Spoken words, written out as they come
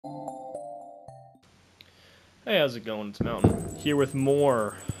Hey, how's it going? It's Mountain here with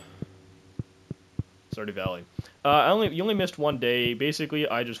more Stardew Valley. You only missed one day. Basically,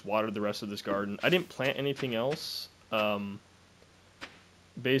 I just watered the rest of this garden. I didn't plant anything else.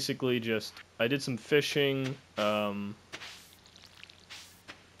 Basically, just I did some fishing. What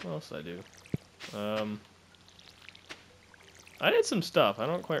else did I do? I did some stuff. I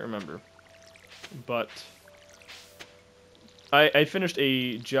don't quite remember, but I finished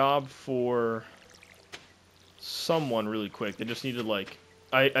a job for someone really quick. They just needed like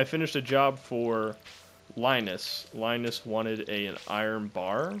I finished a job for Linus. Linus wanted an iron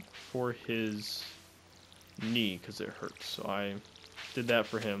bar for his knee because it hurts. So I did that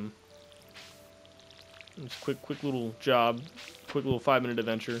for him. Just quick little job, quick little 5-minute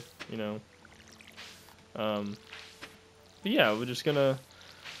adventure, you know. But yeah, we're just gonna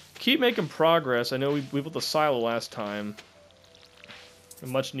keep making progress. I know we built the silo last time, a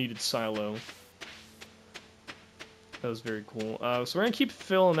much needed silo. That was very cool. So we're gonna keep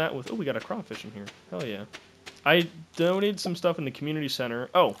filling that with. Oh, we got a crawfish in here. Hell yeah! I donated some stuff in the community center.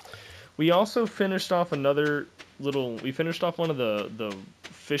 Oh, we also finished off another little. We finished off one of the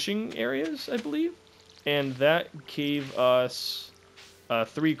fishing areas, I believe, and that gave us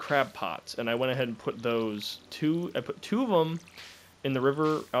 3 crab pots. And I went ahead and put those two. I put 2 of them in the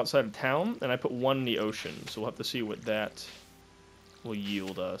river outside of town, and I put 1 in the ocean. So we'll have to see what that will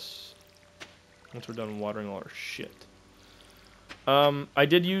yield us once we're done watering all our shit. I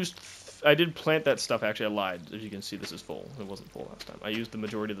did plant that stuff. Actually, I lied. As you can see, this is full. It wasn't full last time. I used the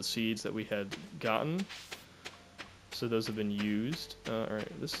majority of the seeds that we had gotten, so those have been used. All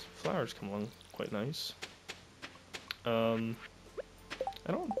right, this flower's come along quite nice. I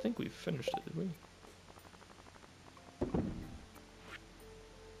don't think we finished it, did we?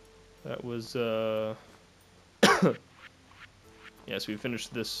 That was yes, we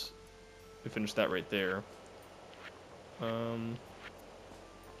finished this. We finished that right there.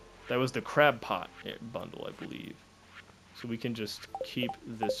 That was the crab pot bundle, I believe. So we can just keep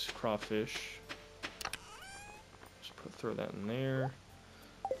this crawfish. Just throw that in there.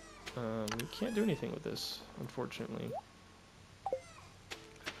 We can't do anything with this, unfortunately.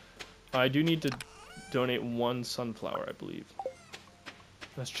 I do need to donate 1 sunflower, I believe.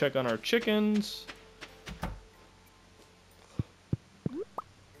 Let's check on our chickens.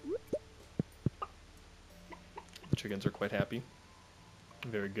 The chickens are quite happy.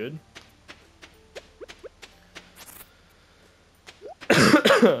 Very good.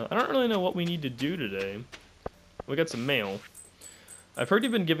 I don't really know what we need to do today. We got some mail. I've heard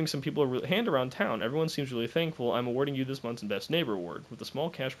you've been giving some people a hand around town. Everyone seems really thankful. I'm awarding you this month's Best Neighbor Award with a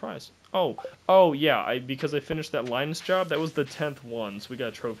small cash prize. Oh yeah, because I finished that Linus job. That was the 10th one, so we got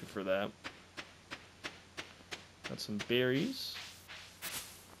a trophy for that. Got some berries.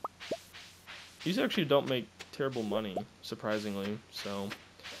 These actually don't make terrible money, surprisingly, so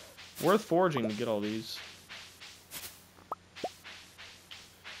worth foraging to get all these.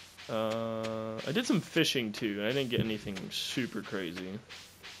 I did some fishing too, and I didn't get anything super crazy.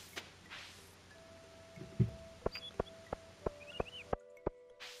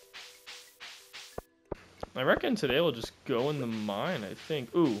 I reckon today we'll just go in the mine, I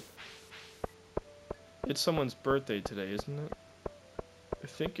think. Ooh. It's someone's birthday today, isn't it? I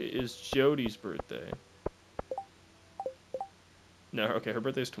think it is Jody's birthday. No, okay, her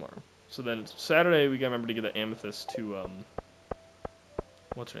birthday's tomorrow. So then it's Saturday, we gotta remember to get the amethyst to,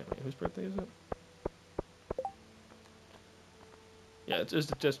 what's her name? Whose birthday is it? Yeah, it's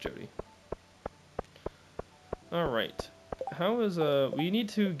just Jody. Alright. How is, we need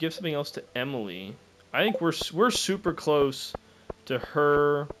to give something else to Emily. I think we're super close to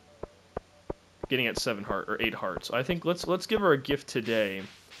her getting at 7 heart or 8 hearts. I think let's give her a gift today.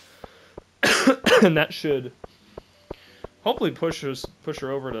 And that should hopefully push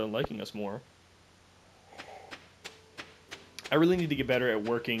her over to liking us more. I really need to get better at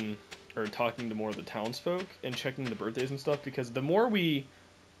working or talking to more of the townsfolk and checking the birthdays and stuff, because the more we,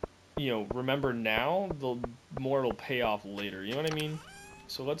 remember now, the more it'll pay off later. You know what I mean?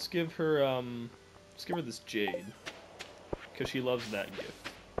 So let's give her this jade, because she loves that gift.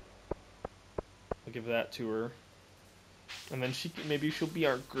 I'll give that to her, and then maybe she'll be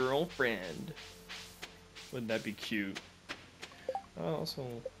our girlfriend. Wouldn't that be cute? Also,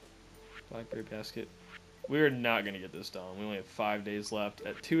 blackberry basket. We're not going to get this done. We only have 5 days left.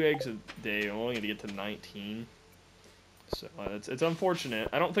 At 2 eggs a day, I'm only going to get to 19. So it's unfortunate.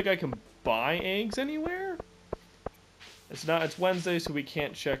 I don't think I can buy eggs anywhere. It's Wednesday, so we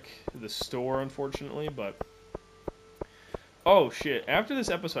can't check the store, unfortunately, but... Oh, shit. After this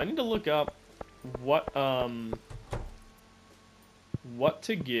episode, I need to look up what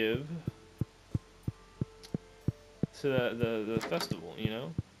to give to the festival, you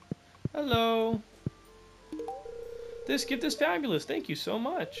know? Hello. This gift is fabulous. Thank you so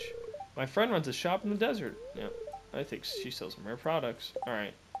much. My friend runs a shop in the desert. Yeah, I think she sells some rare products. All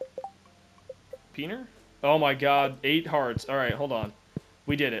right. Peener? Oh my God, 8 hearts. All right, hold on.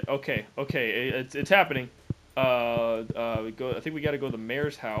 We did it. Okay, okay, it's happening. I think we got to go to the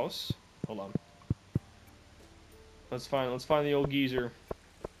mayor's house. Hold on. Let's find the old geezer.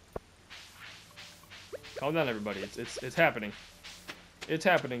 Calm down, everybody. It's happening. It's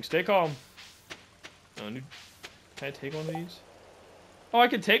happening. Stay calm. Oh, can I take one of these? Oh, I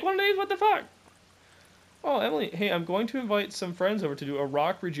can take one of these? What the fuck? Oh, Emily, hey, I'm going to invite some friends over to do a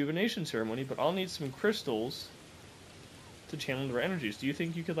rock rejuvenation ceremony, but I'll need some crystals to channel their energies. Do you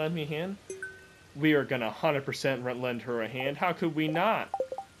think you could lend me a hand? We are gonna 100% lend her a hand. How could we not?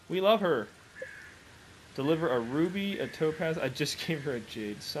 We love her. Deliver a ruby, a topaz. I just gave her a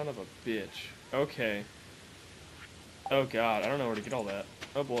jade. Son of a bitch. Okay. Oh god, I don't know where to get all that.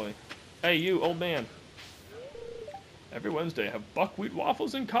 Oh boy. Hey, you, old man. Every Wednesday, I have buckwheat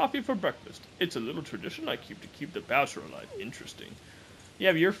waffles and coffee for breakfast. It's a little tradition I keep to keep the bachelor life interesting.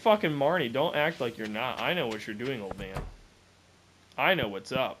 Yeah, but you're fucking Marnie. Don't act like you're not. I know what you're doing, old man. I know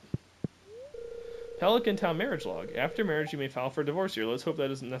what's up. Pelican Town marriage log. After marriage, you may file for divorce here. Let's hope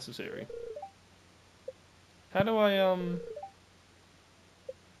that isn't necessary. How do I, don't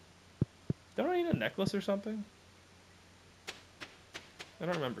I need a necklace or something? I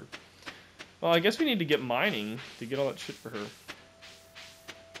don't remember. Well, I guess we need to get mining to get all that shit for her.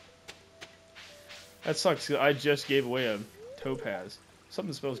 That sucks, 'cause I just gave away a topaz.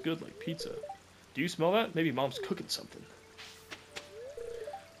 Something smells good, like pizza. Do you smell that? Maybe Mom's cooking something.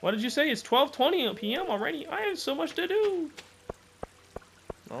 What did you say? It's 12:20 p.m. already. I have so much to do.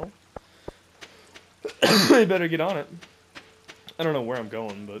 Well, I better get on it. I don't know where I'm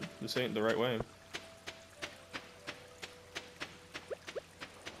going, but this ain't the right way.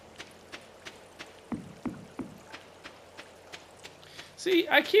 See,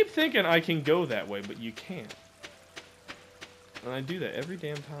 I keep thinking I can go that way, but you can't. And I do that every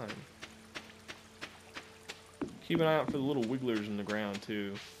damn time. Keep an eye out for the little wigglers in the ground,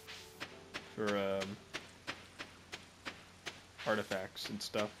 too. For, artifacts and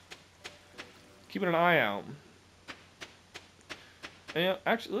stuff. Keeping an eye out. And,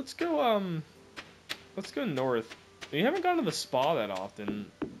 actually, let's go north. We haven't gone to the spa that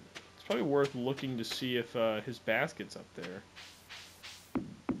often. It's probably worth looking to see if, his basket's up there.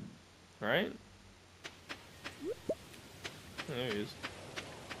 Right? There he is.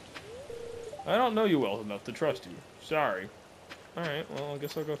 I don't know you well enough to trust you. Sorry. Alright, well, I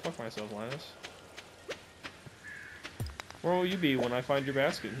guess I'll go fuck myself, Linus. Where will you be when I find your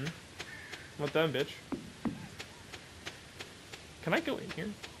basket, hmm? What then, bitch? Can I go in here?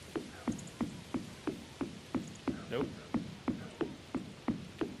 Nope.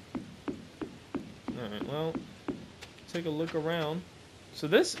 Alright, well, take a look around. So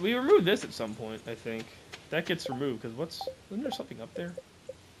this, we removed this at some point, I think. That gets removed, because isn't there something up there?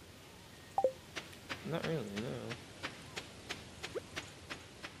 Not really, no.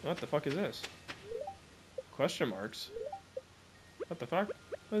 What the fuck is this? Question marks? What the fuck?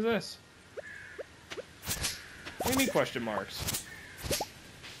 What is this? What do you mean question marks?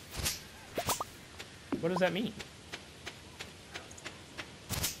 What does that mean?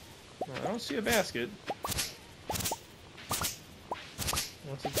 Well, I don't see a basket.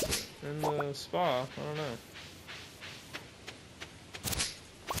 What's it in the spa? I don't know.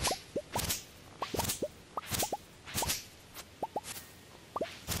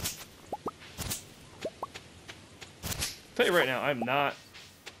 Tell you right now, I'm not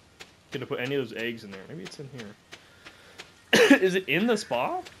gonna put any of those eggs in there. Maybe it's in here. Is it in the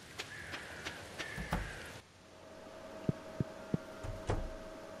spa?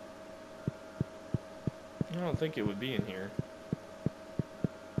 I don't think it would be in here.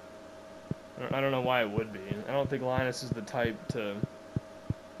 I don't know why it would be. I don't think Linus is the type to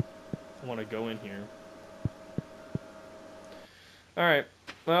want to go in here. Alright,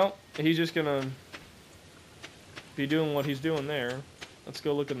 well, he's just gonna be doing what he's doing there. Let's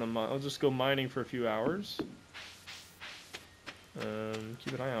go look in the mine. I'll just go mining for a few hours.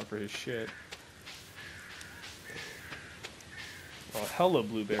 Keep an eye out for his shit. Oh, hella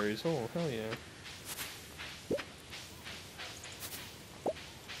blueberries. Oh, hell yeah.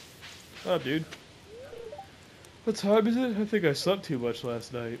 What up, dude? What time is it? I think I slept too much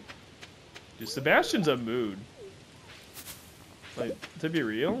last night. Dude, Sebastian's a mood. Like, to be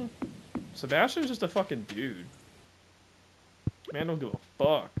real, Sebastian's just a fucking dude. Man, don't give a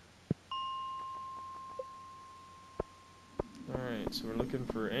fuck. Alright, so we're looking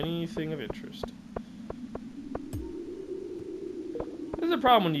for anything of interest.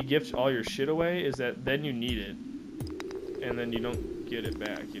 problem when you gift all your shit away is that then you need it, and then you don't get it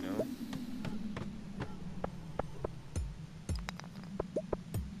back, you know?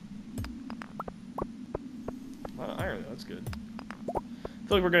 A lot of iron, that's good. I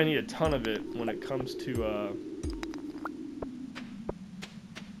feel like we're gonna need a ton of it when it comes to,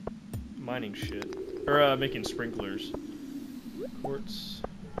 mining shit. Or, making sprinklers. Quartz.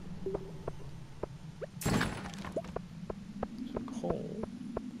 Some coal.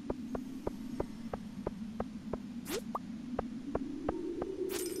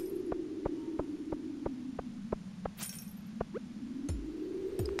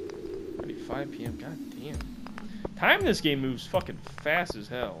 Already 5 p.m. God damn. Time in this game moves fucking fast as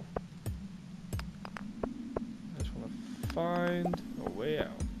hell. I just want to find a way out.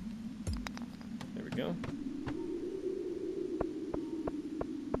 There we go.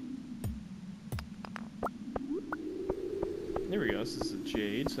 There we go. This is a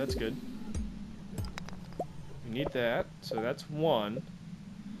jade, so that's good. We need that, so that's one.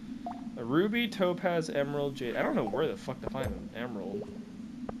 A ruby, topaz, emerald, jade. I don't know where the fuck to find an emerald.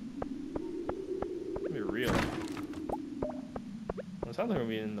 Let me be real. Well, it sounds like we're gonna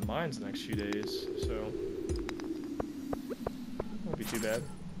be in the mines the next few days, so won't be too bad.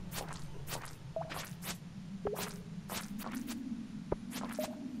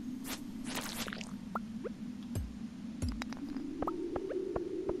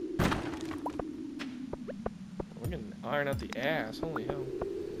 Iron out the ass, holy hell.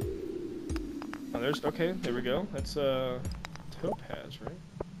 Oh, there's, okay, there we go. That's, topaz, right?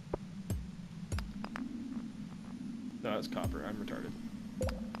 No, that's copper, I'm retarded.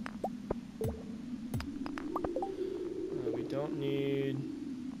 We don't need...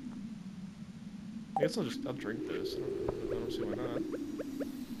 I guess I'll drink this. I don't see why not.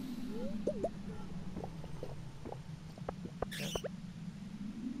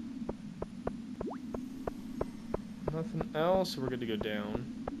 Nothing else, so we're good to go down.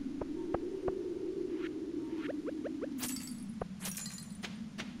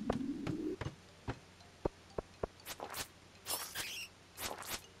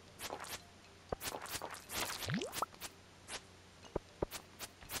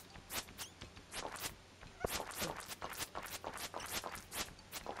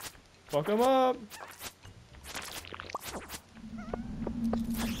 Fuck him up!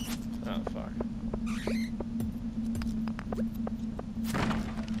 Oh, fuck.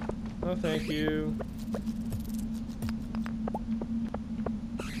 Oh, thank you.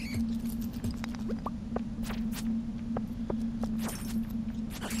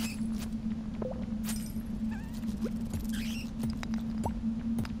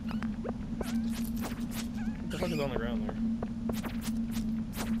 What the fuck is on the ground there?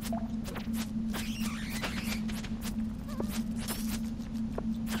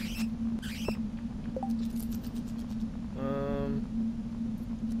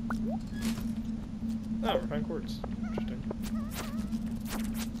 Oh, refined quartz. Interesting.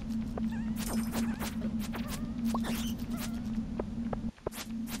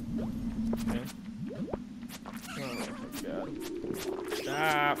 Okay. Oh, God.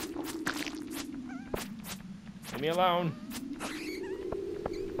 Stop! Leave me alone!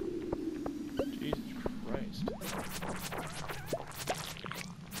 Jesus Christ.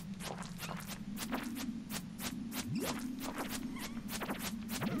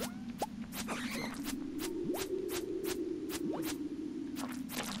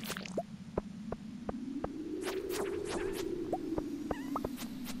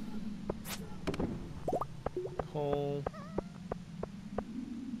 Coal.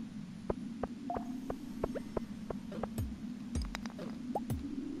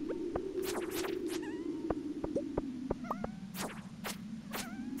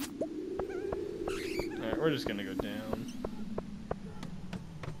 Alright, we're just gonna go down.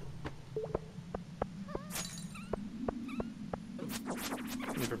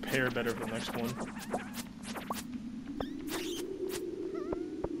 Let me prepare better for the next one.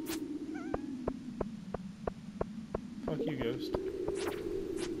 Fuck you, ghost.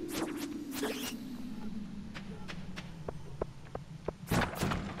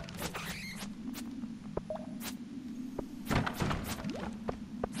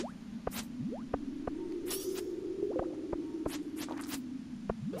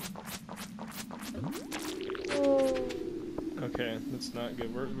 Okay, that's not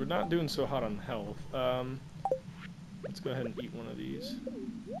good. We're not doing so hot on health. Let's go ahead and eat one of these.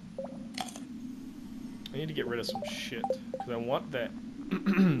 I need to get rid of some shit because I want that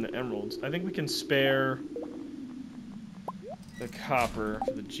the emeralds. I think we can spare the copper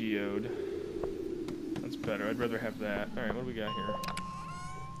for the geode. That's better. I'd rather have that. All right, what do we got here?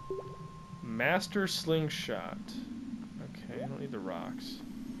 Master slingshot. Okay, I don't need the rocks.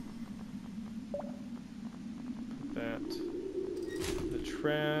 Put that in the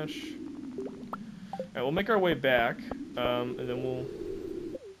trash. Alright, we'll make our way back, and then we'll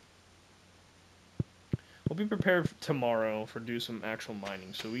be prepared for tomorrow for do some actual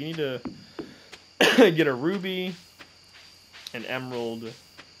mining. So we need to get a ruby, an emerald,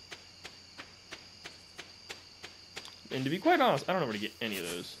 and to be quite honest, I don't know where to get any of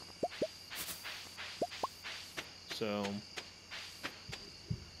those. So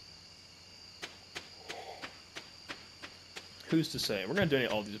who's to say? We're gonna donate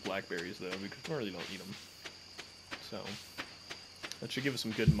all these blackberries though, because we really don't need them. So that should give us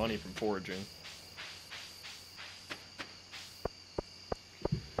some good money from foraging.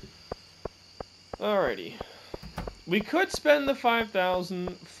 Alrighty. We could spend the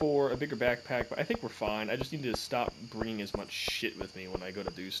 5,000 for a bigger backpack, but I think we're fine. I just need to stop bringing as much shit with me when I go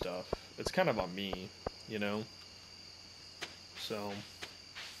to do stuff. It's kind of on me, you know? So,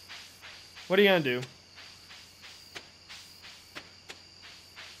 what are you gonna do?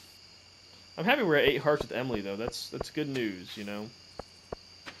 I'm happy we're at 8 hearts with Emily, though. That's good news, you know?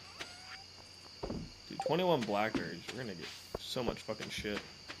 Dude, 21 blackberries. We're gonna get so much fucking shit.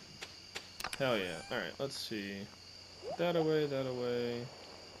 Hell yeah. Alright, let's see. That away, that away.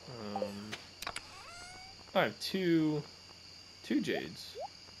 I have two jades.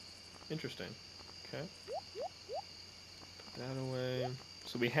 Interesting. Okay. Put that away.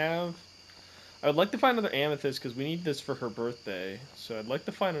 So we have... I would like to find another amethyst because we need this for her birthday. So I'd like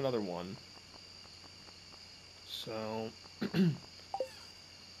to find another one. So...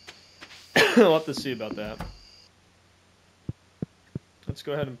 We'll have to see about that. Let's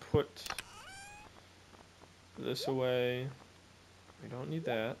go ahead and put this away. We don't need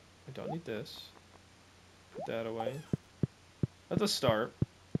that. We don't need this. Put that away. That's a start.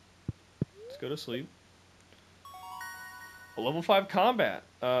 Let's go to sleep. A level 5 combat.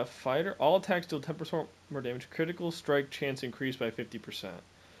 Fighter. All attacks deal 10% more damage. Critical strike chance increased by 50%.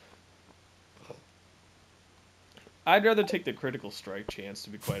 I'd rather take the critical strike chance,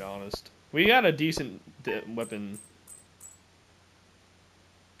 to be quite honest. We got a decent weapon.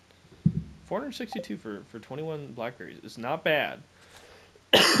 462 for 21 blackberries. It's not bad.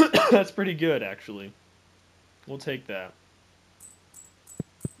 That's pretty good, actually. We'll take that.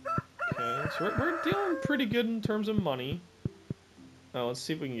 Okay, so we're dealing pretty good in terms of money. Oh, let's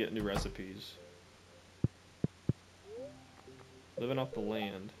see if we can get new recipes. Living off the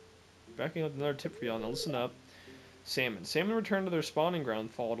land. Backing up another tip for y'all. Now listen up. Salmon. Salmon return to their spawning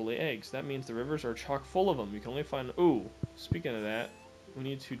ground fall to lay eggs. That means the rivers are chock full of them. You can only find... Ooh, speaking of that, we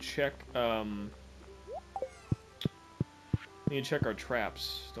need to check... we need to check our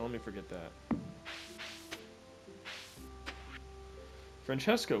traps. Don't let me forget that.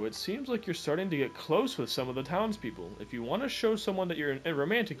 Francesco, it seems like you're starting to get close with some of the townspeople. If you want to show someone that you're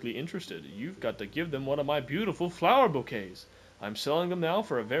romantically interested, you've got to give them one of my beautiful flower bouquets. I'm selling them now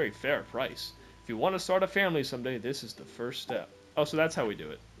for a very fair price. If you want to start a family someday, this is the first step. Oh, so that's how we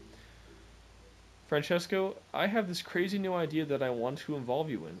do it. Francesco, I have this crazy new idea that I want to involve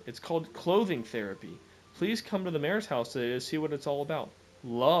you in. It's called clothing therapy. Please come to the mayor's house today to see what it's all about.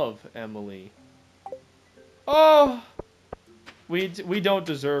 Love, Emily. Oh! We don't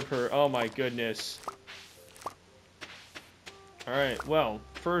deserve her. Oh my goodness. Alright, well,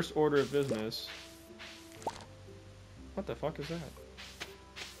 first order of business. What the fuck is that?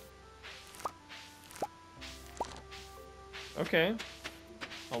 Okay.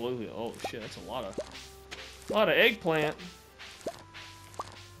 Oh shit, that's a lot of eggplant.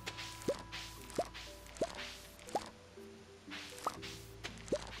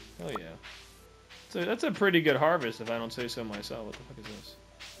 Hell yeah. So that's a pretty good harvest if I don't say so myself. What the fuck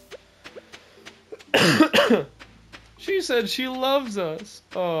is this? She said she loves us.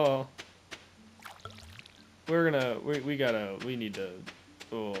 Oh. We need to,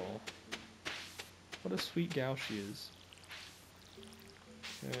 oh. What a sweet gal she is.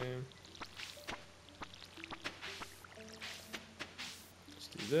 Okay. Let's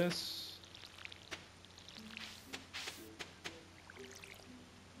do this.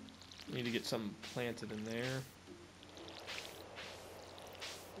 Need to get something planted in there.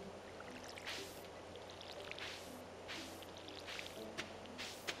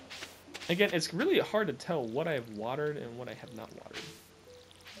 Again, it's really hard to tell what I have watered and what I have not watered.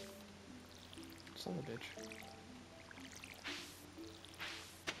 Son of a bitch.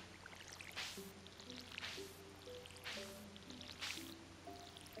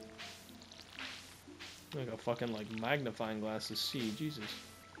 Like a fucking like magnifying glass to see, Jesus.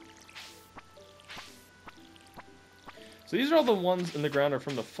 So these are all the ones in the ground are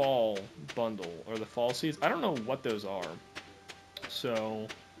from the fall bundle, or the fall seeds. I don't know what those are. So,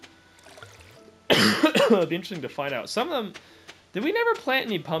 it'd be interesting to find out. Some of them... Did we never plant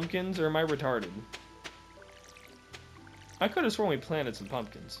any pumpkins, or am I retarded? I could have sworn we planted some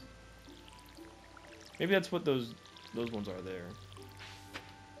pumpkins. Maybe that's what those ones are there.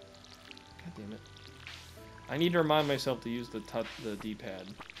 God damn it. I need to remind myself to use the D-pad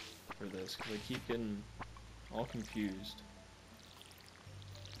for this, because I keep getting all confused.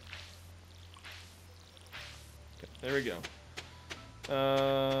 Okay, there we go.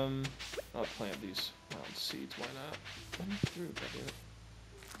 I'll plant these wild seeds, why not? Let me through, goddammit.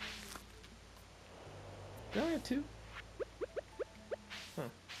 Do I only have 2? Huh.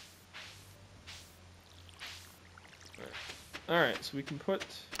 Alright, so we can put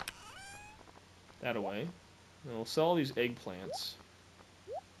that away. And we'll sell all these eggplants.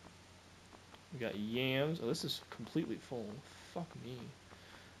 We got yams. Oh, this is completely full. Fuck me.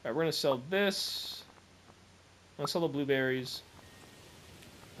 Alright, we're gonna sell this. I'm gonna sell the blueberries.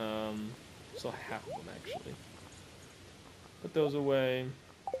 Sell half of them, actually. Put those away.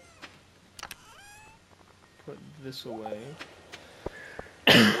 Put this away.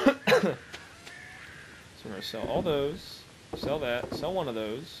 So we're gonna sell all those. Sell that. Sell one of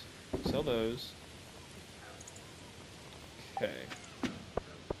those. Sell those. Okay.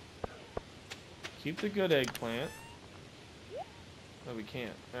 Keep the good eggplant. Oh, we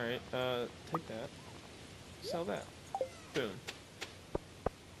can't. Alright, take that. Sell that. Boom.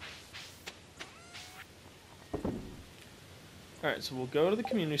 Alright, so we'll go to the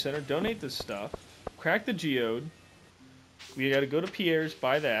community center, donate this stuff, crack the geode. We gotta go to Pierre's,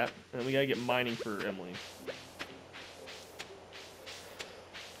 buy that, and then we gotta get mining for Emily.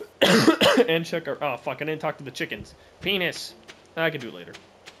 And check our... Oh, fuck, I didn't talk to the chickens. Penis! I can do it later.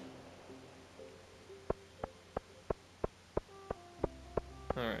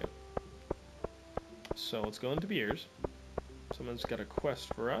 Alright. So, let's go into Pierre's. Someone's got a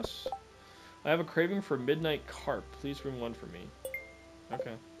quest for us. I have a craving for midnight carp. Please bring one for me.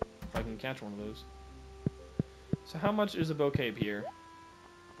 Okay. If I can catch one of those. So how much is a bouquet, Pierre?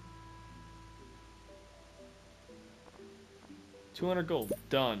 200 gold.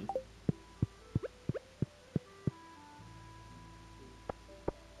 Done.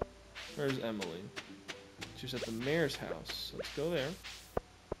 Where's Emily? She's at the mayor's house. Let's go there.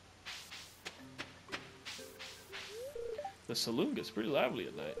 The saloon gets pretty lively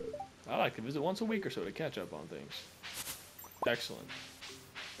at night. I like to visit once a week or so to catch up on things. Excellent.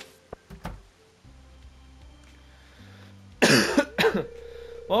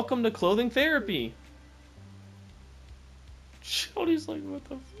 Welcome to clothing therapy. Jody's like, what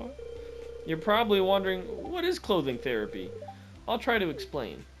the fuck? You're probably wondering, what is clothing therapy? I'll try to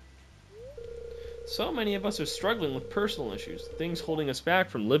explain. So many of us are struggling with personal issues, things holding us back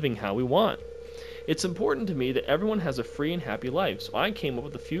from living how we want. It's important to me that everyone has a free and happy life, so I came up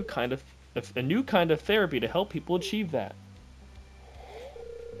with a new kind of therapy to help people achieve that.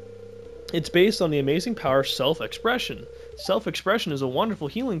 It's based on the amazing power of self-expression. Self-expression is a wonderful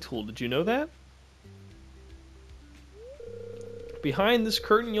healing tool. Did you know that? Behind this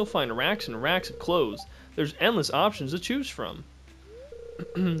curtain, you'll find racks and racks of clothes. There's endless options to choose from.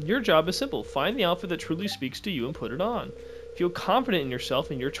 Your job is simple. Find the outfit that truly speaks to you and put it on. Feel confident in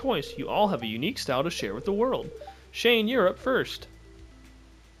yourself and your choice. You all have a unique style to share with the world. Shane, you're up first.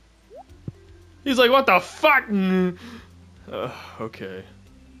 He's like, what the fuck? Okay.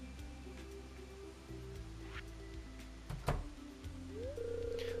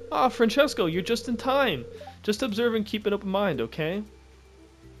 Ah, Francesco, you're just in time. Just observe and keep an open mind, okay?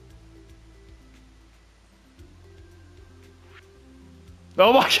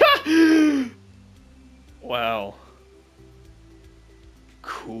 Oh my god! Wow.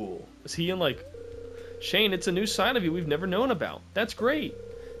 Cool. Is he in like... Shane, it's a new side of you we've never known about. That's great.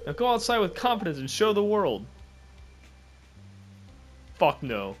 Now go outside with confidence and show the world. Fuck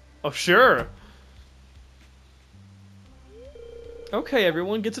no. Oh, sure. Okay,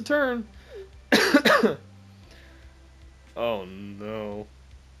 everyone gets a turn. Oh no.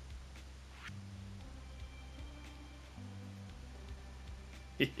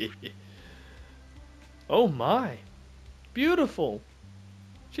 Oh my. Beautiful.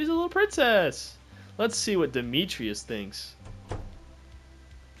 She's a little princess. Let's see what Demetrius thinks.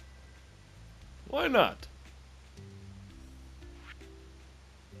 Why not?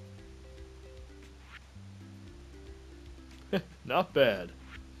 Not bad.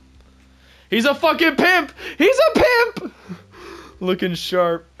 He's a fucking pimp! He's a pimp! Looking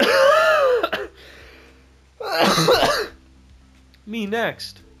sharp. Me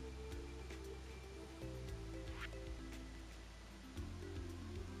next.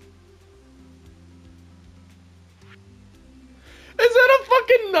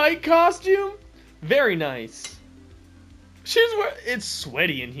 Night costume? Very nice. It's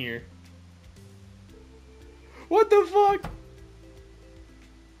sweaty in here. What the fuck?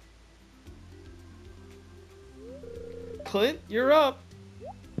 Clint, you're up.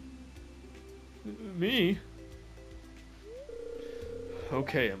 Me?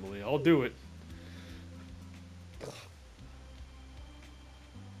 Okay, Emily, I'll do it.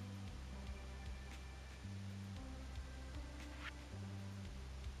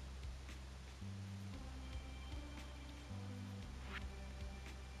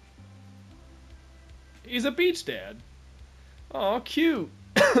 He's a beach dad. Oh, cute.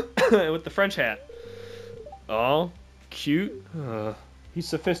 With the French hat. Oh, cute. He's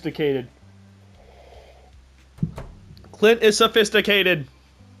sophisticated. Clint is sophisticated.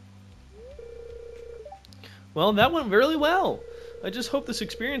 Well, that went really well. I just hope this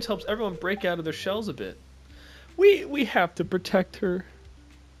experience helps everyone break out of their shells a bit. We have to protect her.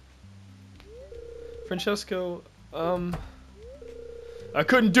 Francesco, I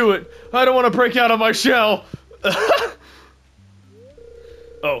couldn't do it. I don't want to break out of my shell.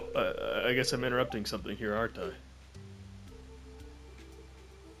 Oh, I guess I'm interrupting something here, aren't I?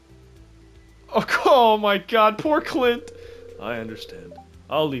 Oh my god, poor Clint. I understand.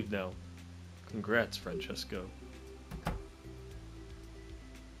 I'll leave now. Congrats, Francesco.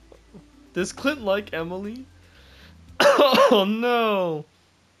 Does Clint like Emily? Oh no.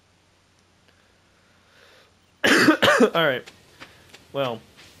 Alright. Well,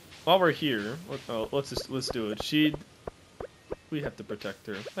 while we're here, let's do it. We have to protect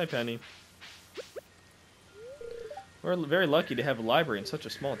her. Hi, Penny. We're very lucky to have a library in such a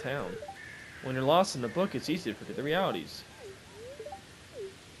small town. When you're lost in the book, it's easy to forget the realities.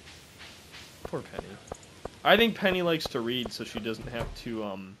 Poor Penny. I think Penny likes to read so she doesn't have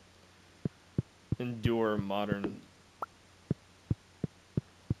to, endure modern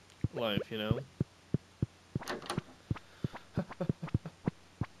life, you know?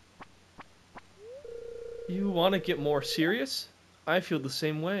 You want to get more serious? I feel the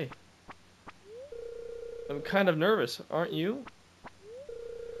same way. I'm kind of nervous, aren't you?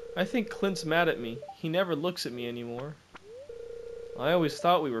 I think Clint's mad at me. He never looks at me anymore. I always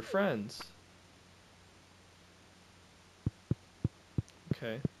thought we were friends.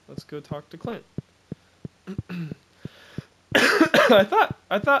 Okay, let's go talk to Clint. I thought,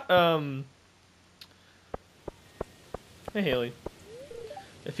 Hey, Haley.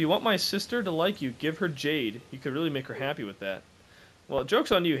 If you want my sister to like you, give her jade. You could really make her happy with that. Well,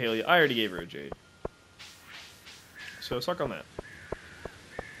 joke's on you, Haley. I already gave her a jade. So, suck on that.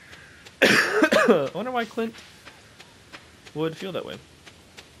 I wonder why Clint would feel that way.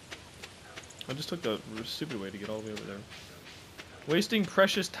 I just took the stupid way to get all the way over there. Wasting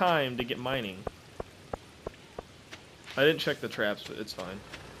precious time to get mining. I didn't check the traps, but it's fine.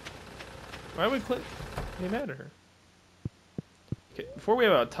 Why would Clint be mad at her? Okay, before we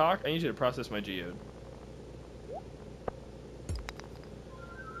have a talk, I need you to process my geode.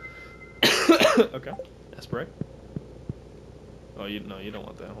 Okay. Esprit. Oh, no, you don't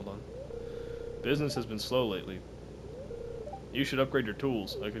want that. Hold on. Business has been slow lately. You should upgrade your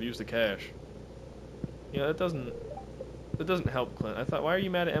tools. I could use the cash. Yeah, that doesn't help, Clint. I thought, why are you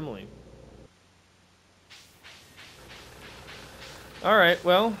mad at Emily? Alright,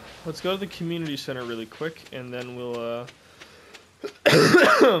 well, let's go to the community center really quick, and then we'll,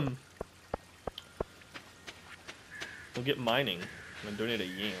 we'll get mining. I'm gonna donate a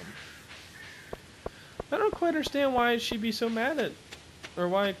yam. I don't quite understand why she'd be so mad at... Or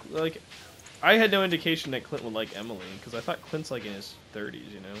why, like... I had no indication that Clint would like Emily, because I thought Clint's like in his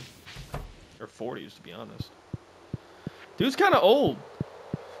 30s, you know? Or 40s, to be honest. Dude's kind of old.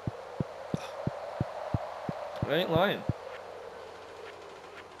 I ain't lying.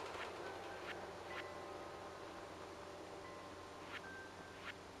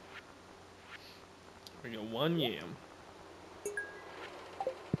 We got one yam.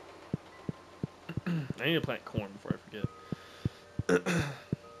 I need to plant corn before I forget.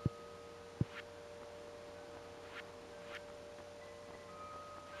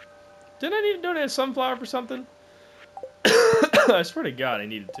 Didn't I need to donate a sunflower for something? I swear to God I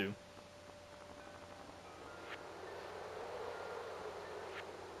needed to.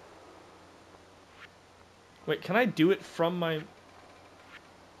 Wait, can I do it from my...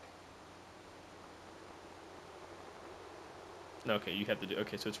 No, okay, you have to do...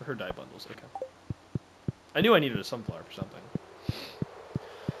 Okay, so it's for her dye bundles. Okay. I knew I needed a sunflower for something.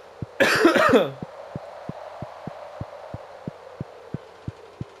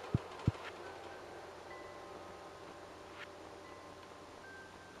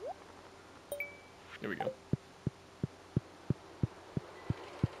 Here we go.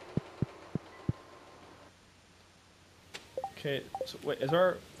 Okay, so wait,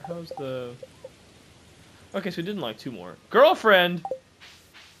 how's the... Okay, so we didn't like 2 more. Girlfriend!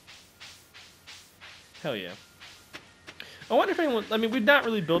 Hell yeah. I wonder if anyone... I mean, we've not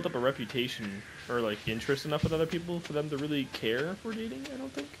really built up a reputation or, like, interest enough with other people for them to really care if we're dating, I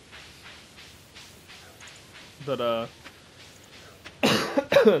don't think. But,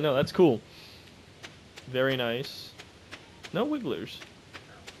 no, that's cool. Very nice. No wigglers.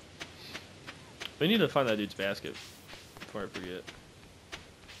 We need to find that dude's basket before I forget.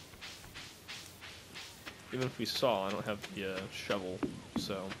 Even if we saw, I don't have the shovel,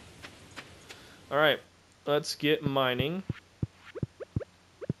 so... Alright, let's get mining.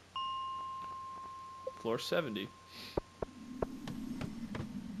 Floor 70.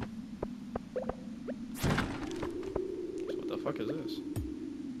 So what the fuck is this?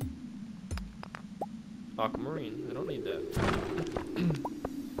 Aquamarine. I don't need that.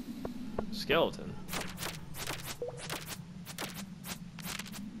 Skeleton.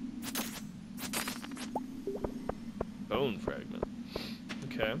 Bone fragment.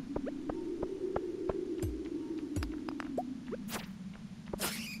 Okay.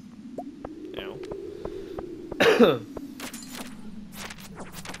 Ow.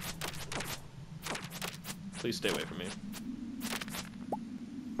 Please stay away from me.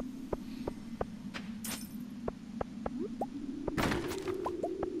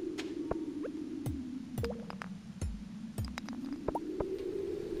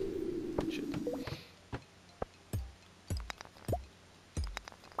 Shit.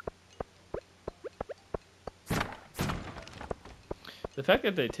 The fact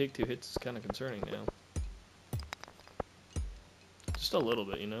that they take 2 hits is kind of concerning now. Just a little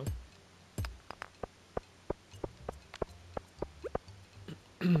bit, you know?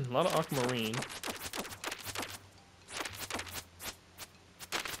 A lot of aquamarine.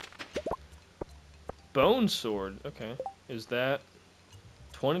 Bone sword. Okay. Is that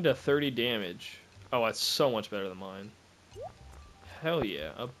 20 to 30 damage? Oh, that's so much better than mine. Hell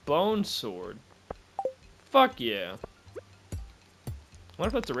yeah. A bone sword. Fuck yeah. I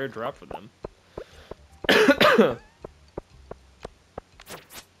wonder if that's a rare drop for them.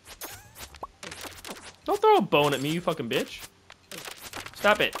 Don't throw a bone at me, you fucking bitch.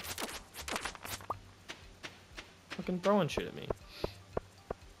 Stop it. Fucking throwing shit at me.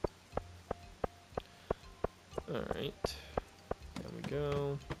 Alright. There we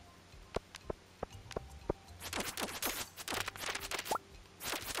go.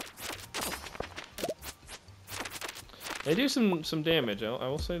 They do some damage, I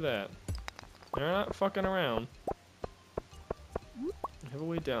will say that. They're not fucking around. I have a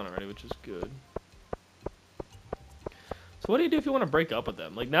way down already, which is good. So what do you do if you want to break up with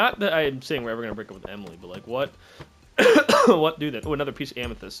them? Like, not that I'm saying we're ever going to break up with Emily, but like, what? What do that? Oh, another piece of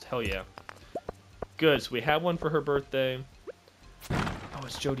amethyst. Hell yeah. Good, so we have one for her birthday. Oh,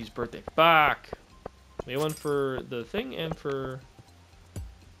 it's Jodie's birthday. Fuck! We have one for the thing and for...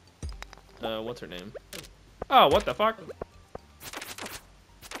 what's her name? Oh, what the fuck?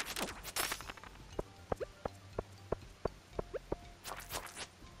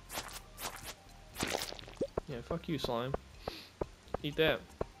 Yeah, fuck you, slime. Eat that,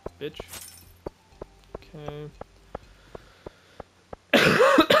 bitch. Okay.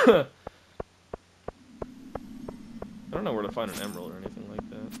 I don't know where to find an emerald or anything like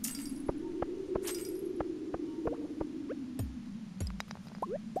that.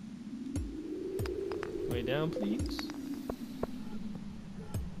 Way down, please.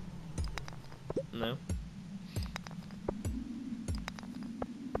 No.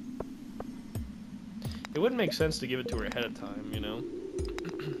 It wouldn't make sense to give it to her ahead of time, you know?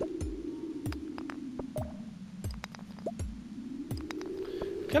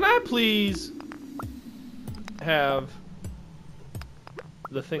 Can I please have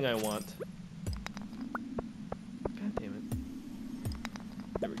the thing I want? God damn it.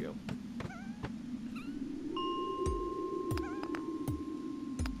 There we go.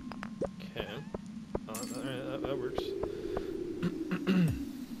 Okay. Alright, that works.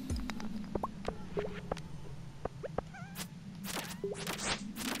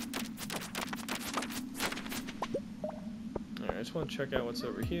 Alright, I just want to check out what's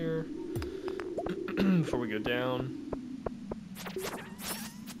over here before we go down.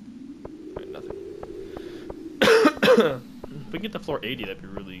 Alright, nothing. If we can get to floor 80, that'd be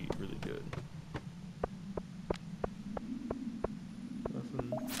really, really good.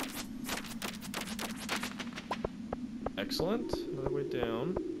 Nothing. Excellent. Another way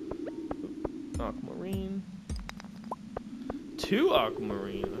down. Aquamarine. 2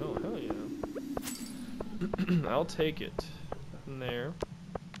 aquamarine. Oh, hell yeah. I'll take it. Nothing there.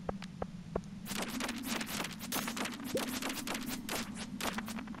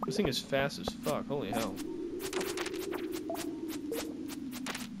 This thing is fast as fuck. Holy hell.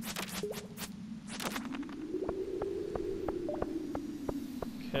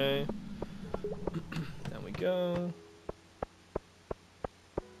 Okay. Down we go.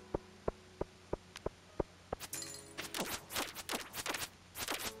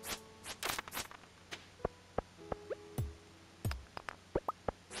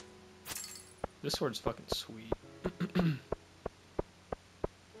 This sword's fucking sweet.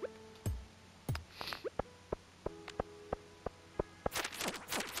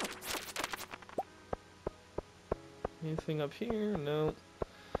 Anything up here? No.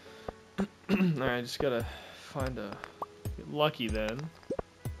 Alright, just gotta find a... Get lucky then.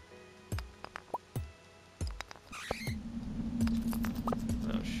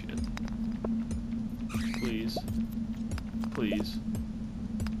 Oh shit. Please. Please.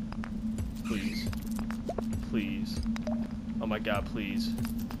 Please. Please. Oh my god, please.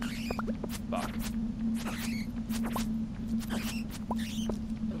 Fuck.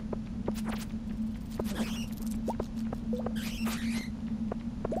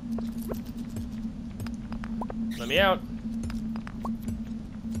 Let me out.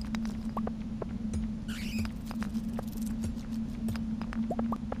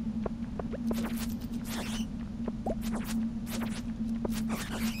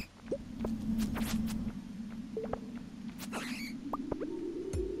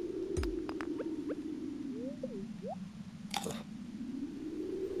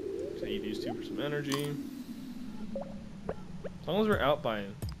 So eat these two for some energy. As long as we're out by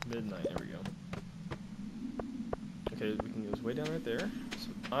midnight, there we go. Okay, we can go way down right there.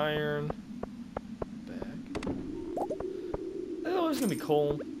 Some iron. Back. Oh, there's gonna be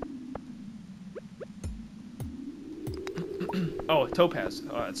coal. Oh, topaz.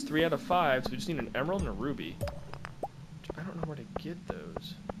 It's 3 out of 5, so we just need an emerald and a ruby. I don't know where to get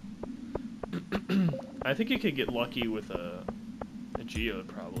those. I think you could get lucky with a geode,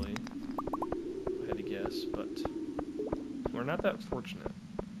 probably. I had to guess, but we're not that fortunate.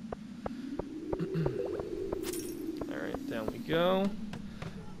 Alright, down we go.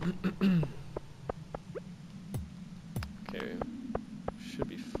 Okay, should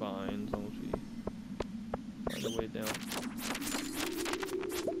be fine as long as we find a way down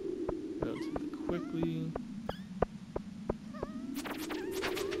relatively quickly.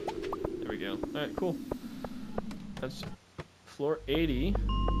 There we go. Alright, cool. That's floor 80.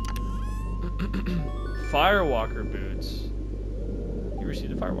 Firewalker boots. You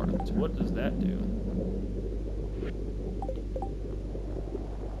received a firewalker boots. What does that do?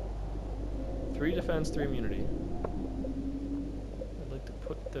 3 defense, 3 immunity. I'd like to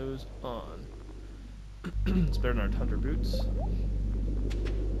put those on. It's better than our Tundra boots.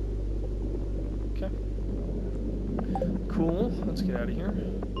 Okay. Cool. Let's get out of here.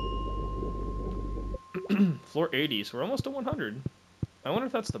 Floor 80, so we're almost to 100. I wonder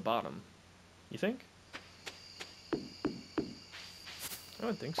if that's the bottom. You think? I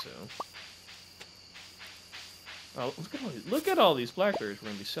would think so. Oh, look at all these blackberries we're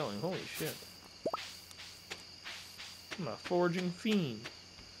gonna be selling. Holy shit! I'm a foraging fiend.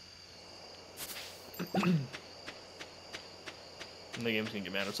 And the game's gonna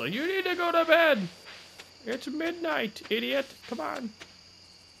get mad. It's like, you need to go to bed. It's midnight, idiot. Come on.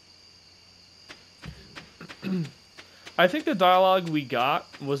 I think the dialogue we got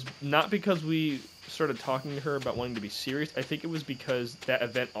was not because we started talking to her about wanting to be serious. I think it was because that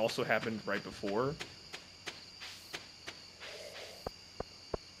event also happened right before.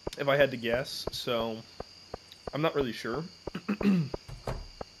 If I had to guess, so I'm not really sure.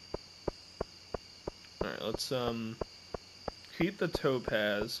 Alright, let's keep the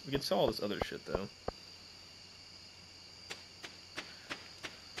topaz. We can sell all this other shit though.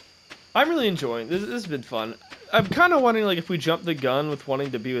 I'm really enjoying this. This has been fun. I'm kind of wondering, like, if we jump the gun with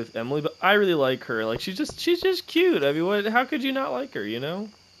wanting to be with Emily, but I really like her. Like, she's just cute. I mean, what? How could you not like her? You know?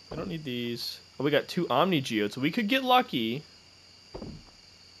 I don't need these. Oh, we got 2 Omni Geodes, so we could get lucky.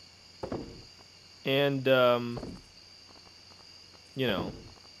 And you know,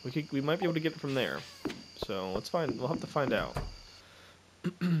 we might be able to get it from there. So let's find. We'll have to find out.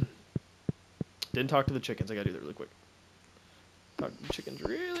 Didn't talk to the chickens. I gotta do that really quick. Talk to the chickens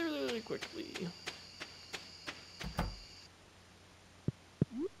really quickly.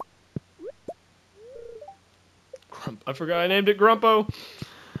 I forgot I named it Grumpo.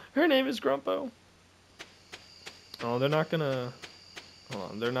 Her name is Grumpo. Oh, they're not gonna...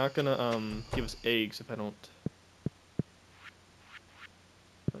 Hold on, they're not gonna, give us eggs if I don't...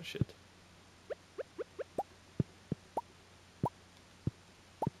 Oh, shit.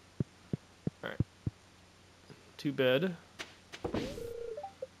 Alright. Too bad.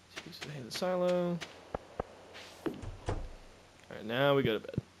 the silo. Alright, now we go to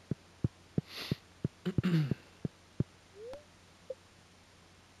bed.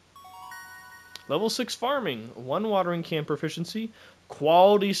 Level 6 farming. 1 watering can proficiency.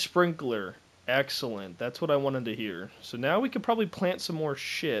 Quality sprinkler. Excellent. That's what I wanted to hear. So now we could probably plant some more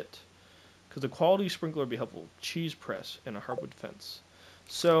shit. Because the quality sprinkler would be helpful. Cheese press and a hardwood fence.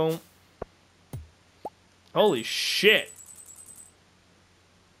 So... Holy shit.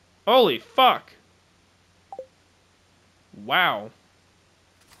 Holy fuck. Wow.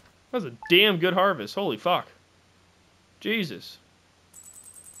 That was a damn good harvest. Holy fuck. Jesus.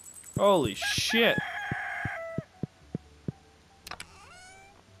 Holy shit.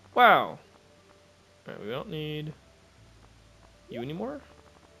 Wow. Alright, we don't need you anymore.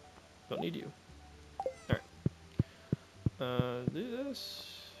 Don't need you. Alright. Do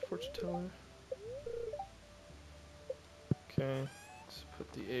this. Fortune teller. Okay. Let's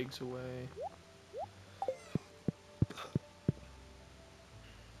put the eggs away.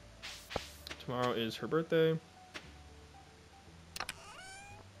 Tomorrow is her birthday.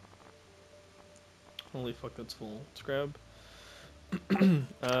 Holy fuck, that's full. Let's grab.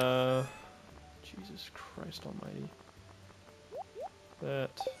 Jesus Christ almighty.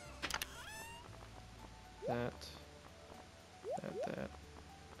 That. And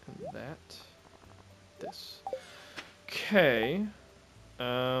that. This. Okay.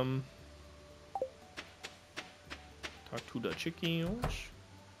 Talk to the chickens.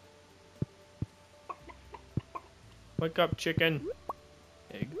 Wake up, chicken.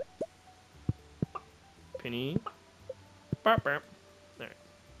 Egg. Penny. Burp, burp. Alright.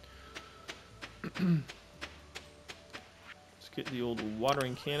 Let's get the old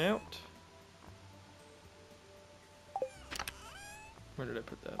watering can out. Where did I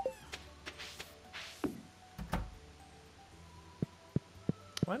put that?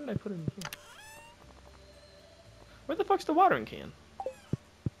 Why did I put it in here? Where the fuck's the watering can?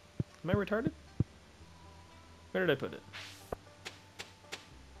 Am I retarded? Where did I put it?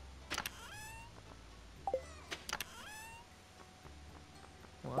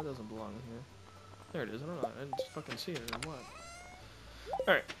 Well, that doesn't belong in here. There it is. I don't know. I didn't fucking see it or what.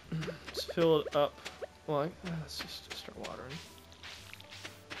 Alright. Let's fill it up. Well, let's just start watering.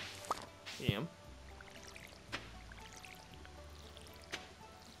 Yam.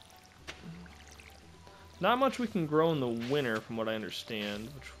 Not much we can grow in the winter, from what I understand,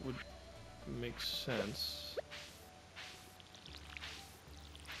 which would make sense.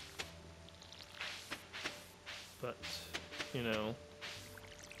 But, you know.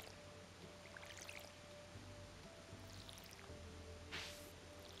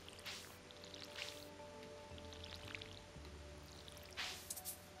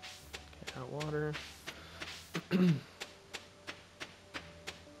 Okay, hot water.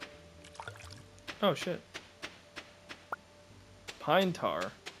 Oh, shit. Pine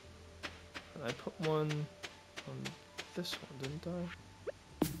tar. I put one on this one, didn't I?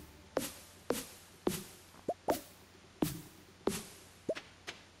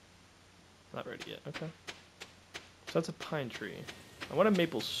 Not ready yet, okay. So that's a pine tree. I want a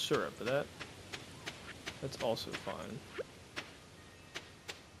maple syrup, but that's also fine.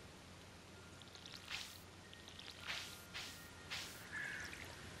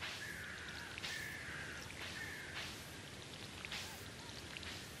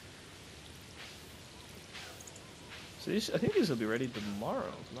 So these, I think these will be ready tomorrow,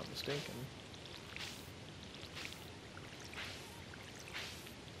 if I'm not mistaken.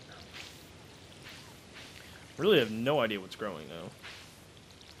 Really have no idea what's growing though.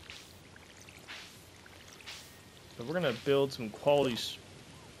 But we're gonna build some quality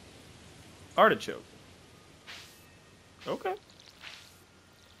artichoke. Okay.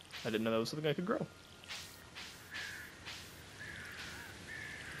 I didn't know that was something I could grow.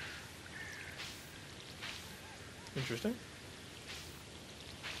 Interesting.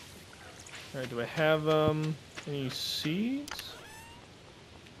 Alright, do I have any seeds?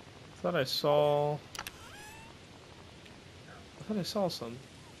 I thought I saw some.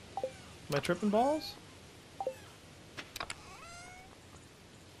 Am I tripping balls?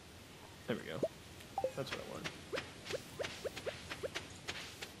 There we go. That's what I wanted.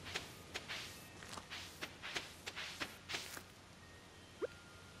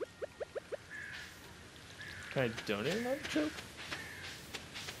 Can I donate an artichoke?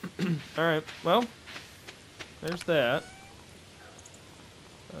 Alright, well, there's that.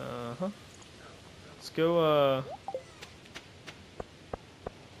 Let's go,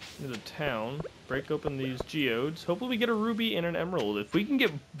 into town, break open these geodes. Hopefully we get a ruby and an emerald. If we can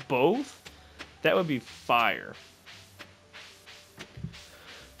get both, that would be fire.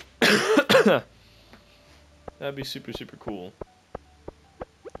 That'd be super, super cool.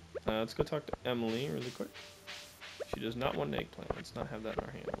 Let's go talk to Emily really quick. She does not want an eggplant. Let's not have that in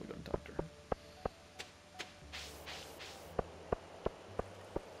our hand. We'll go and talk to her.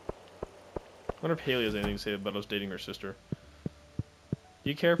 I wonder if Haley has anything to say about us dating her sister. Do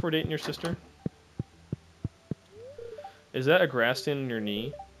you care if we're dating your sister? Is that a grass stain on your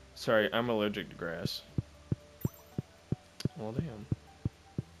knee? Sorry, I'm allergic to grass. Well, damn.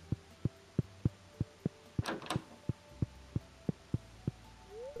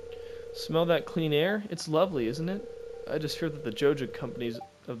 Smell that clean air? It's lovely, isn't it? I just fear that the Jojo companies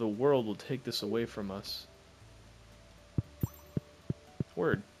of the world will take this away from us.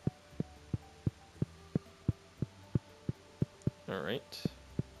 Word. Alright.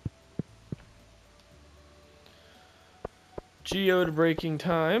 Geode breaking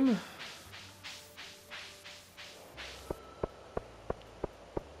time.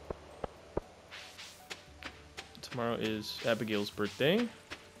 Tomorrow is Abigail's birthday.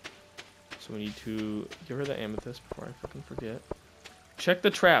 So we need to give her the amethyst before I fucking forget. Check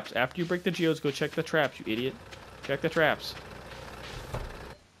the traps. After you break the geodes, go check the traps, you idiot. Check the traps.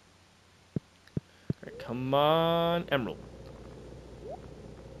 Alright, come on. Emerald.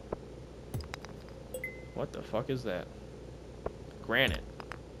 What the fuck is that? Granite.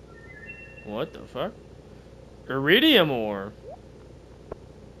 What the fuck? Iridium ore.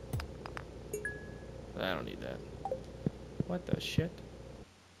 I don't need that. What the shit?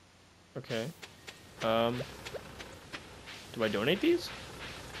 Okay. Do I donate these?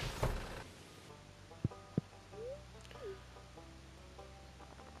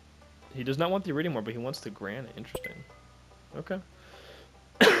 He does not want the iridium ore, but he wants the granite. Interesting. Okay.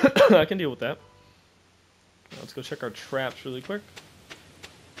 I can deal with that. Let's go check our traps really quick.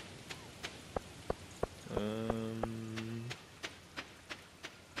 I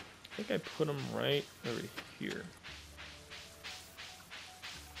think I put them right over here.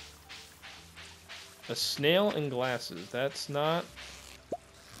 A snail and glasses. That's not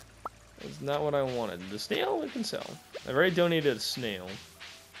what I wanted. The snail I can sell. I've already donated a snail.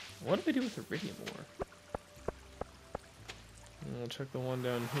 What do we do with iridium ore? I'll check the one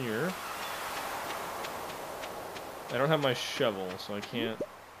down here. I don't have my shovel, so I can't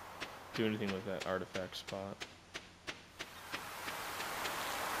do anything with that artifact spot.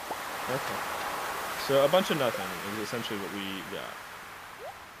 Okay. So a bunch of nothing is essentially what we got.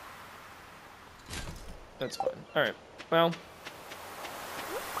 That's fine. Alright. Well,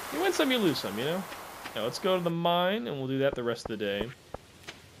 you win some, you lose some, you know? Now let's go to the mine, and we'll do that the rest of the day.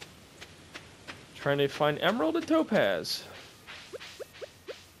 Trying to find emerald and topaz.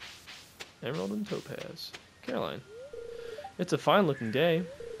 Emerald and topaz. Caroline. It's a fine-looking day.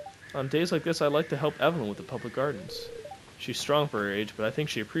 On days like this, I like to help Evelyn with the public gardens. She's strong for her age, but I think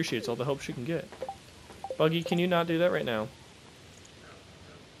she appreciates all the help she can get. Buggy, can you not do that right now?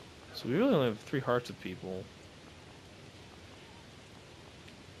 So we really only have 3 hearts of people.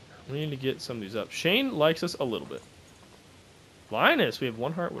 We need to get some of these up. Shane likes us a little bit. Linus, we have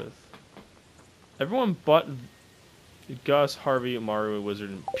 1 heart with. Everyone but Gus, Harvey, Mario, Wizard,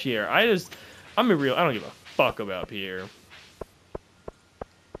 and Pierre. I'm gonna be real, I don't give a fuck about Pierre.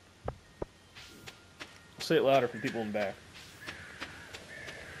 I'll say it louder for people in the back.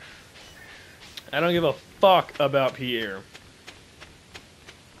 I don't give a fuck about Pierre.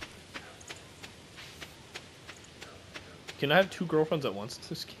 Can I have 2 girlfriends at once in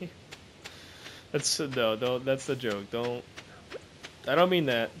this game? That's no, that's the joke. Don't. I don't mean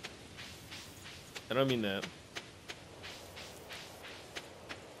that. I don't mean that.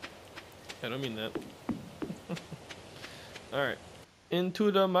 I don't mean that. All right,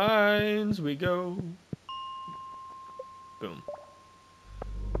 into the mines we go. Boom.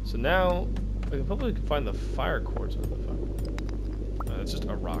 So now I can probably find the fire quartz. What the fuck? It's just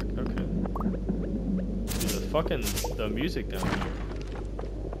a rock. Okay. The music down here.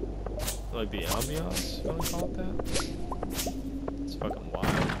 Like the ambiance, if you want to call it that. It's fucking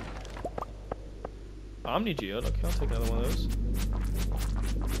wild. Omni Geode, okay, I'll take another one of those.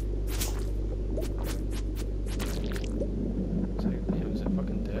 Is it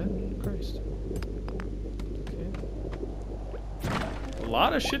fucking dead? Christ. Okay. A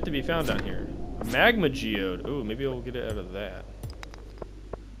lot of shit to be found down here. Magma Geode. Ooh, maybe we'll get it out of that.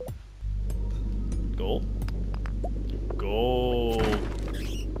 Gold? Gold.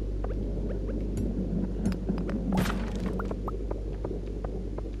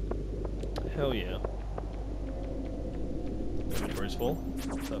 Hell yeah. Inventory's full.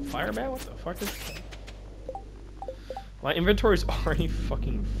 The fireman? What the fuck is that? My inventory's already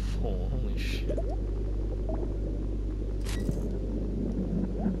fucking full. Holy shit.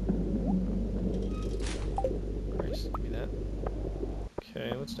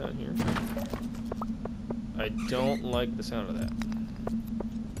 Okay, what's down here? I don't like the sound of that.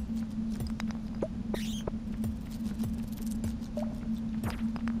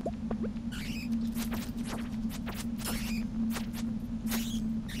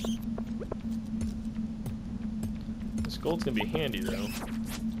 This gold's gonna be handy, though.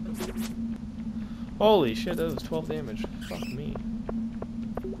 Holy shit, that was 12 damage. Fuck me.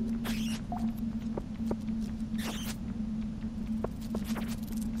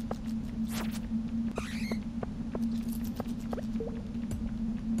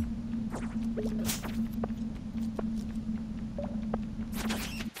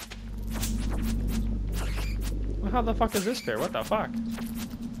 Well, how the fuck is this fair? What the fuck?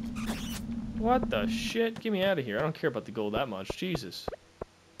 What the shit? Get me out of here. I don't care about the gold that much. Jesus.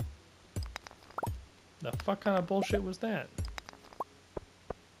 The fuck kind of bullshit was that?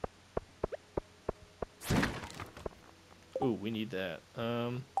 Ooh, we need that.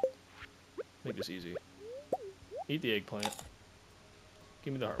 Make this easy. Eat the eggplant.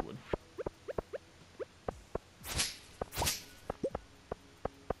 Give me the hardwood.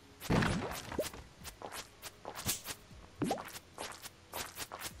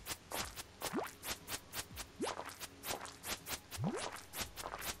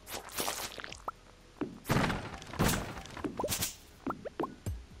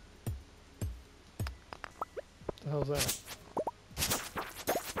 What the hell is that?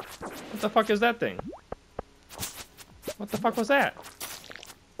 What the fuck is that thing? What the fuck was that?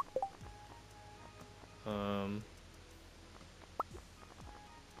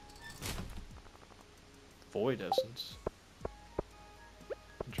 Void essence.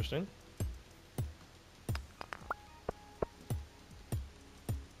 Interesting.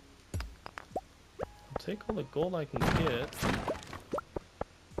 I'll take all the gold I can get.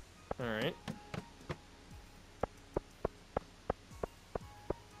 Alright.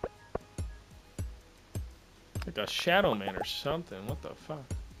 Like a shadow man or something. What the fuck?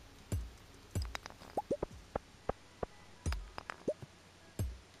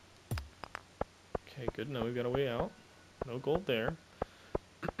 Okay, good. Now we've got a way out. No gold there.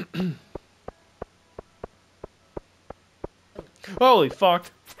 Holy fuck!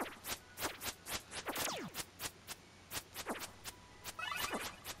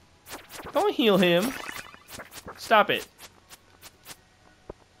 Don't heal him. Stop it.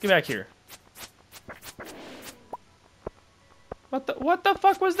 Get back here. What the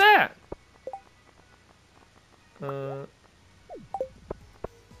fuck was that?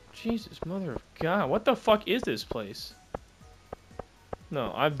 Jesus, mother of God. What the fuck is this place?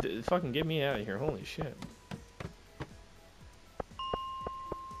 No, fucking get me out of here. Holy shit.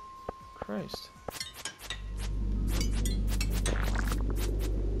 Christ.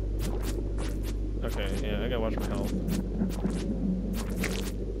 Okay, yeah, I gotta watch my health.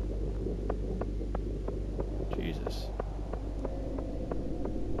 Jesus.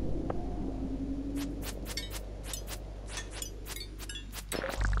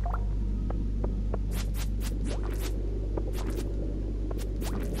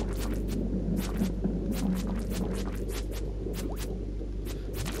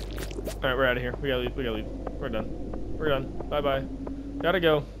 Alright, we're out of here. We gotta leave. We gotta leave. We're done. We're done. Bye-bye. Gotta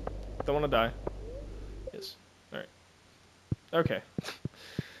go. Don't want to die. Yes. Alright. Okay.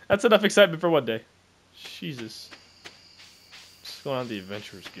 That's enough excitement for one day. Jesus. What's going on at the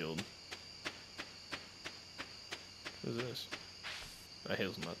Adventurers Guild? Who's this? A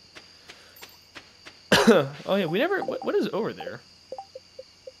hazelnut. Oh yeah, we never... What is over there?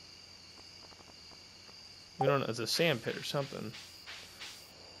 We don't know. It's a sand pit or something.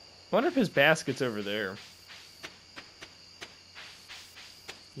 I wonder if his basket's over there.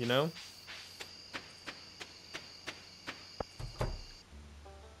 You know?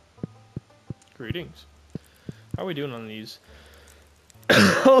 Greetings. How are we doing on these?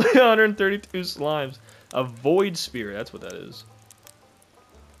 Only 132 slimes. A void spirit, that's what that is.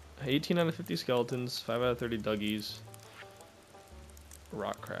 18 out of 50 skeletons, 5 out of 30 duggies.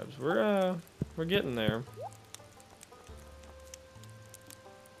 Rock crabs. We're getting there.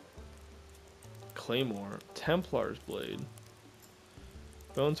 Claymore, Templar's blade.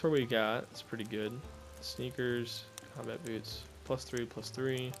 Bones where we got. It's pretty good. Sneakers, combat boots. +3,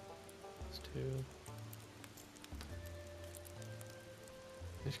 +3. +2.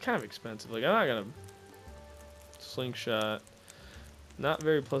 It's kind of expensive. Like, I'm not gonna... Slingshot. Not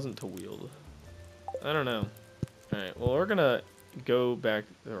very pleasant to wield. I don't know. Alright, well, we're gonna go back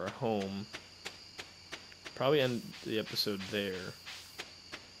to our home. Probably end the episode there.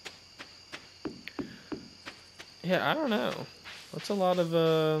 Yeah, I don't know. That's a lot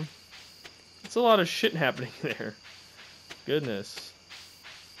of shit happening there. Goodness.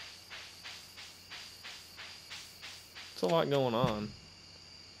 It's a lot going on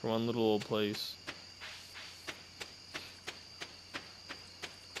for one little old place.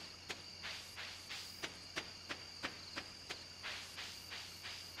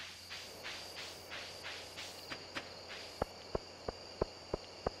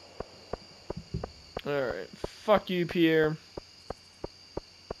 Alright, fuck you, Pierre.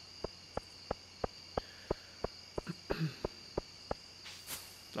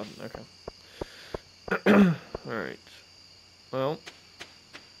 Nothing, okay. Alright. Well,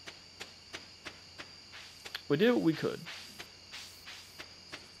 we did what we could.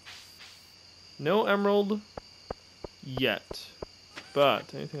 No emerald yet.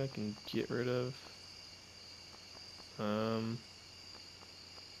 But, anything I can get rid of?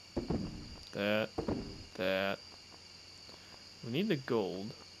 That. We need the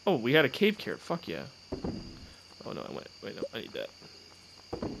gold. Oh, we had a cave carrot. Fuck yeah. Oh no, wait, no, I need that.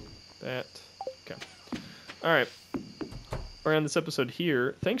 That. Okay. Alright. We're on this episode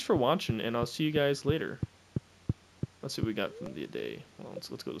here. Thanks for watching, and I'll see you guys later. Let's see what we got from the day. Well, let's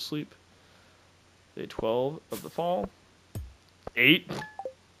go to sleep. Day 12 of the fall. 8?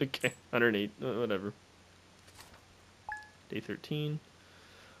 Okay, 108. Whatever. Day 13.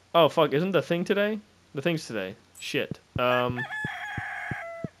 Oh, fuck. Isn't the thing today? The thing's today. Shit. Oh,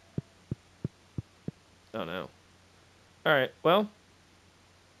 no. Alright, well.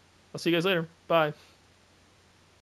 I'll see you guys later. Bye.